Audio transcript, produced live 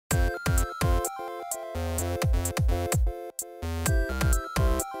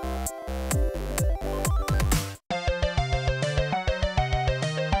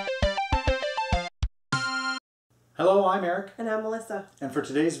Hello, I'm Eric. And I'm Melissa. And for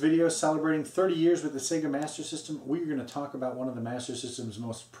today's video celebrating 30 years with the Sega Master System, we're going to talk about one of the Master System's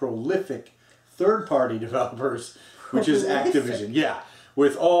most prolific third-party developers, which is Activision. Yeah,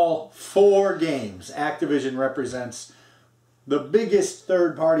 with all 4 games. Activision represents the biggest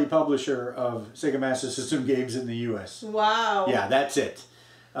third-party publisher of Sega Master System games in the US. Wow. Yeah, that's it.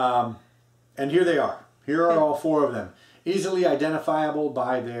 And here they are. Here are all 4 of them. Easily identifiable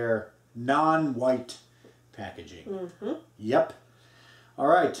by their non-white packaging. Mm-hmm. Yep. All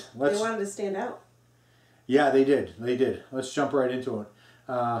right. They wanted to stand out. Yeah, they did. They did. Let's jump right into it.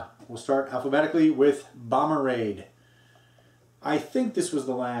 We'll start alphabetically with Bomber Raid. I think this was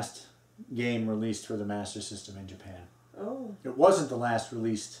the last game released for the Master System in Japan. Oh. It wasn't the last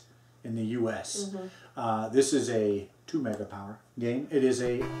released in the US. Mm-hmm. This is a 2 mega power game. It is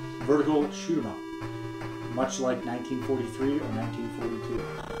a vertical shoot 'em up, much like 1943 or 1942.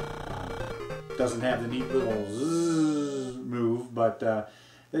 Doesn't have the neat little zzz move, but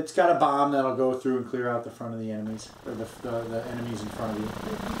it's got a bomb that'll go through and clear out the front of the enemies, or the enemies in front of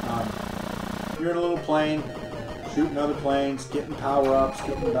you. You're in a little plane, shooting other planes, getting power-ups,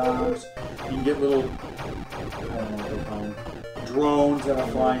 getting bombs. You can get little, I don't know what they call them, drones that are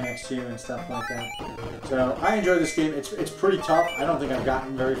flying next to you and stuff like that. So I enjoy this game. It's pretty tough. I don't think I've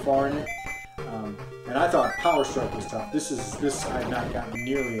gotten very far in it. And I thought Power Strike was tough. This I've not gotten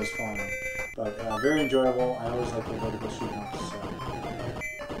nearly as far in. But very enjoyable. I always like the vertical shoot-ups. So.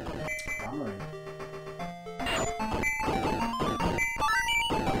 Bomber Raid.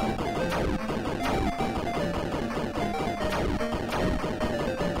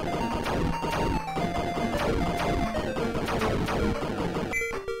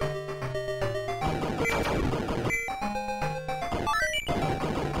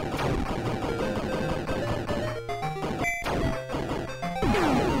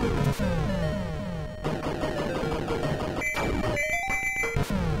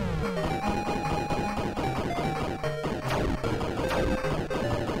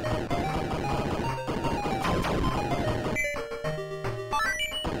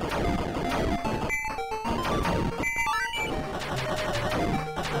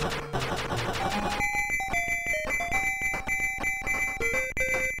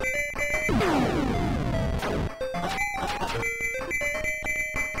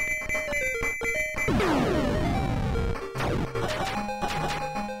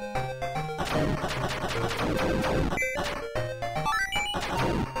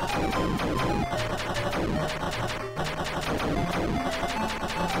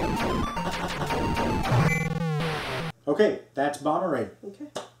 Okay, that's Bomber Raid. Okay.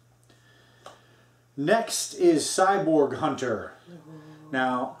 Next is Cyborg Hunter.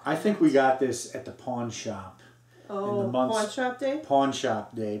 Now, I think we got this at the pawn shop. Oh, in the months, pawn shop day? Pawn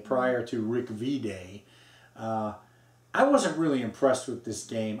shop day, prior to Rick V Day. I wasn't really impressed with this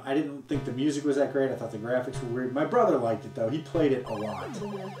game. I didn't think the music was that great. I thought the graphics were weird. My brother liked it, though. He played it a lot.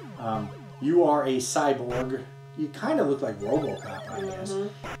 You are a cyborg. You kind of look like RoboCop, I guess.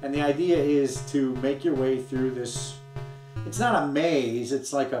 And the idea is to make your way through this. It's not a maze.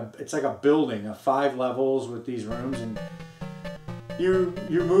 It's like a building of 5 levels with these rooms, and you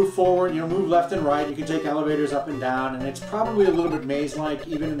move forward. You move left and right. You can take elevators up and down, and it's probably a little bit maze-like.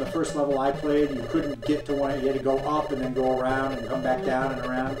 Even in the first level I played, you couldn't get to one. You had to go up and then go around and come back down and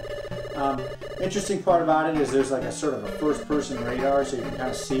around. Interesting part about it is there's like a sort of a first-person radar, so you can kind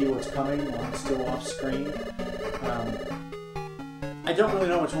of see what's coming while it's still off screen. I don't really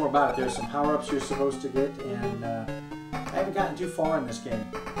know much more about it. There's some power-ups you're supposed to get, and I haven't gotten too far in this game.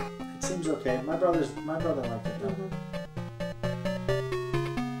 It seems okay. My brother liked it though.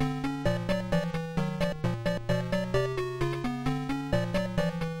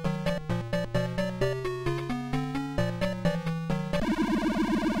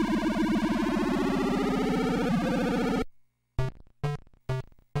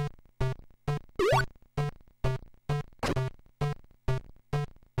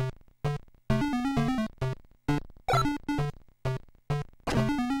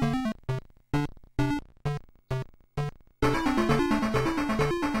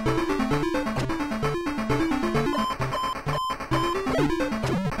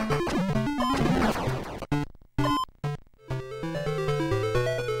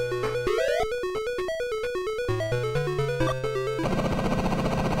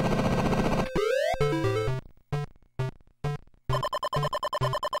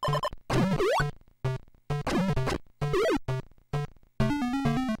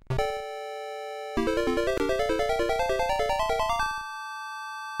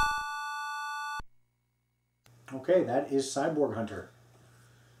 Okay, that is Cyborg Hunter.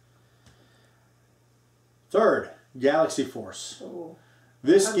 Third, Galaxy Force. Oh.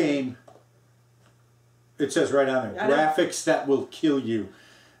 This game, it says right on there, graphics that will kill you.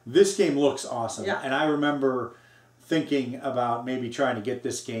 This game looks awesome. Yeah. And I remember thinking about maybe trying to get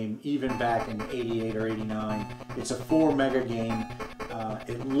this game even back in 88 or 89. It's a 4 mega game.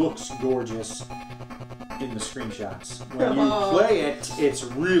 It looks gorgeous in the screenshots. When you play it, it's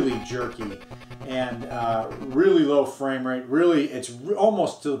really jerky and really low frame rate. Really, it's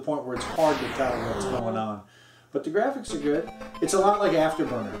almost to the point where it's hard to tell what's going on. But the graphics are good. It's a lot like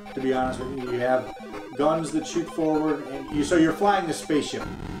Afterburner, to be honest with you. You have guns that shoot forward, and so you're flying the spaceship.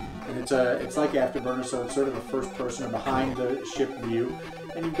 And it's like Afterburner, so it's sort of a first person or behind the ship view.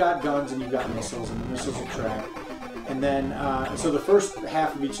 And you've got guns and you've got missiles, and the missiles will track. And then, so the first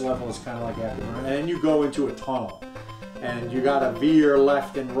half of each level is kind of like Afterburner. And then you go into a tunnel. And you got to veer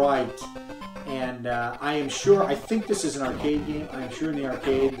left and right. And I think this is an arcade game. I'm sure in the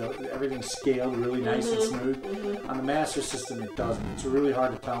arcade, everything's scaled really nice and smooth. On the Master System, it doesn't. It's really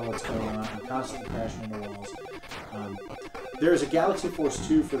hard to tell what's going on. I'm constantly crashing into walls. There's a Galaxy Force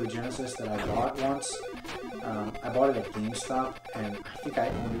 2 for the Genesis that I bought once. I bought it at GameStop, and I think I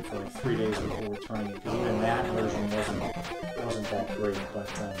owned it for like 3 days before returning it, because even that version wasn't that great, but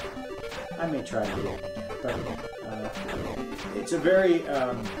I may try to get it again. But it's a very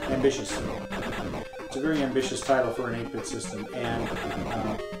ambitious title for an 8-bit system, and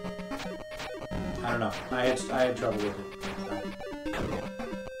I don't know, I had trouble with it.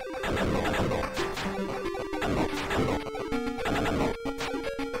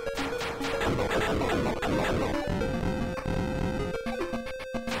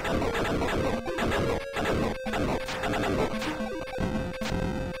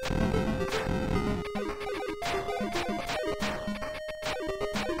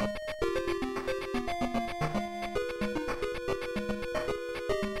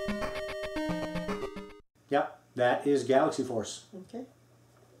 Yep, that is Galaxy Force. Okay.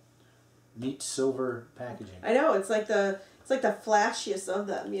 Neat silver packaging. I know, it's like the flashiest of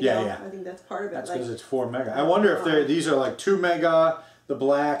them, you know? I think that's part of it. That's because it's 4 mega. I wonder if these are like 2 mega, the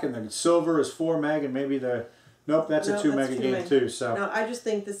black, and the silver is 4 meg, and maybe nope, that's a 2 mega game too. So no, I just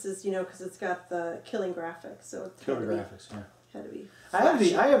think this is, because it's got the killing graphics, so it's killer graphics, yeah. Had to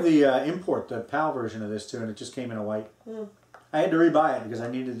be. I have the import, the PAL version of this too, and it just came in a white. I had to rebuy it because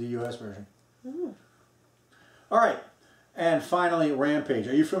I needed the US version. All right, and finally, Rampage.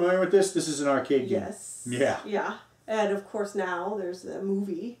 Are you familiar with this? This is an arcade game. Yes. Yeah. Yeah, and of course now there's the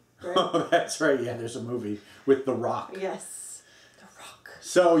movie. Right? Oh, that's right. Yeah, there's a movie with The Rock. Yes, The Rock.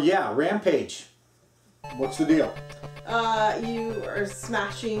 So yeah, Rampage. What's the deal? You are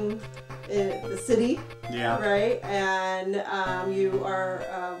smashing the city. Yeah. Right, and you are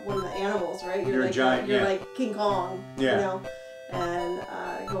one of the animals, right? You're like a giant. You're like King Kong. Yeah. You know,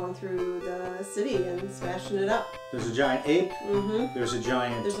 and going through the city and smashing it up. There's a giant ape. There's a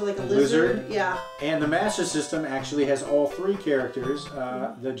giant. There's like a lizard. Yeah. And the Master System actually has all 3 characters.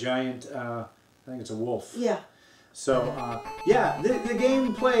 The giant, I think it's a wolf. Yeah. So yeah, the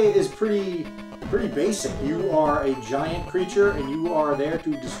gameplay is pretty basic. You are a giant creature, and you are there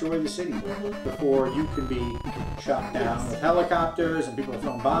to destroy the city before you can be shot down with helicopters, and people are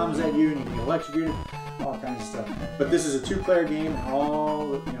throwing bombs at you, and you can get electrocuted, all kinds of stuff. But this is a 2-player game,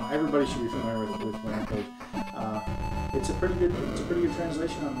 and everybody should be familiar with Rampage. It's a pretty good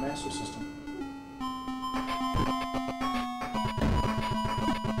translation on the Master System.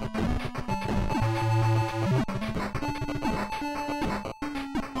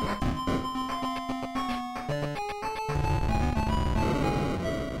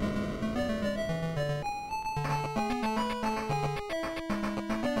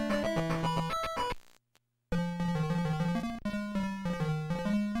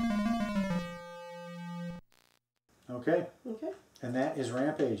 Okay. And that is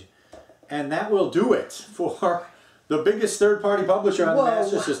Rampage. And that will do it for the biggest third-party publisher on the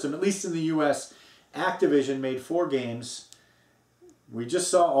Master System, at least in the US. Activision made 4 games. We just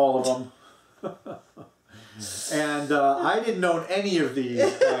saw all of them. And I didn't own any of these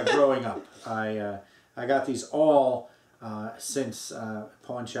growing up. I got these all since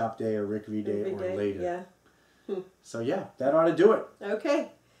Pawn Shop Day or Rick V Day or later. Yeah. So yeah, that ought to do it.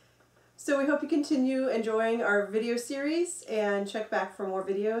 Okay. So we hope you continue enjoying our video series and check back for more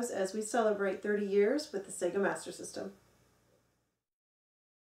videos as we celebrate 30 years with the Sega Master System.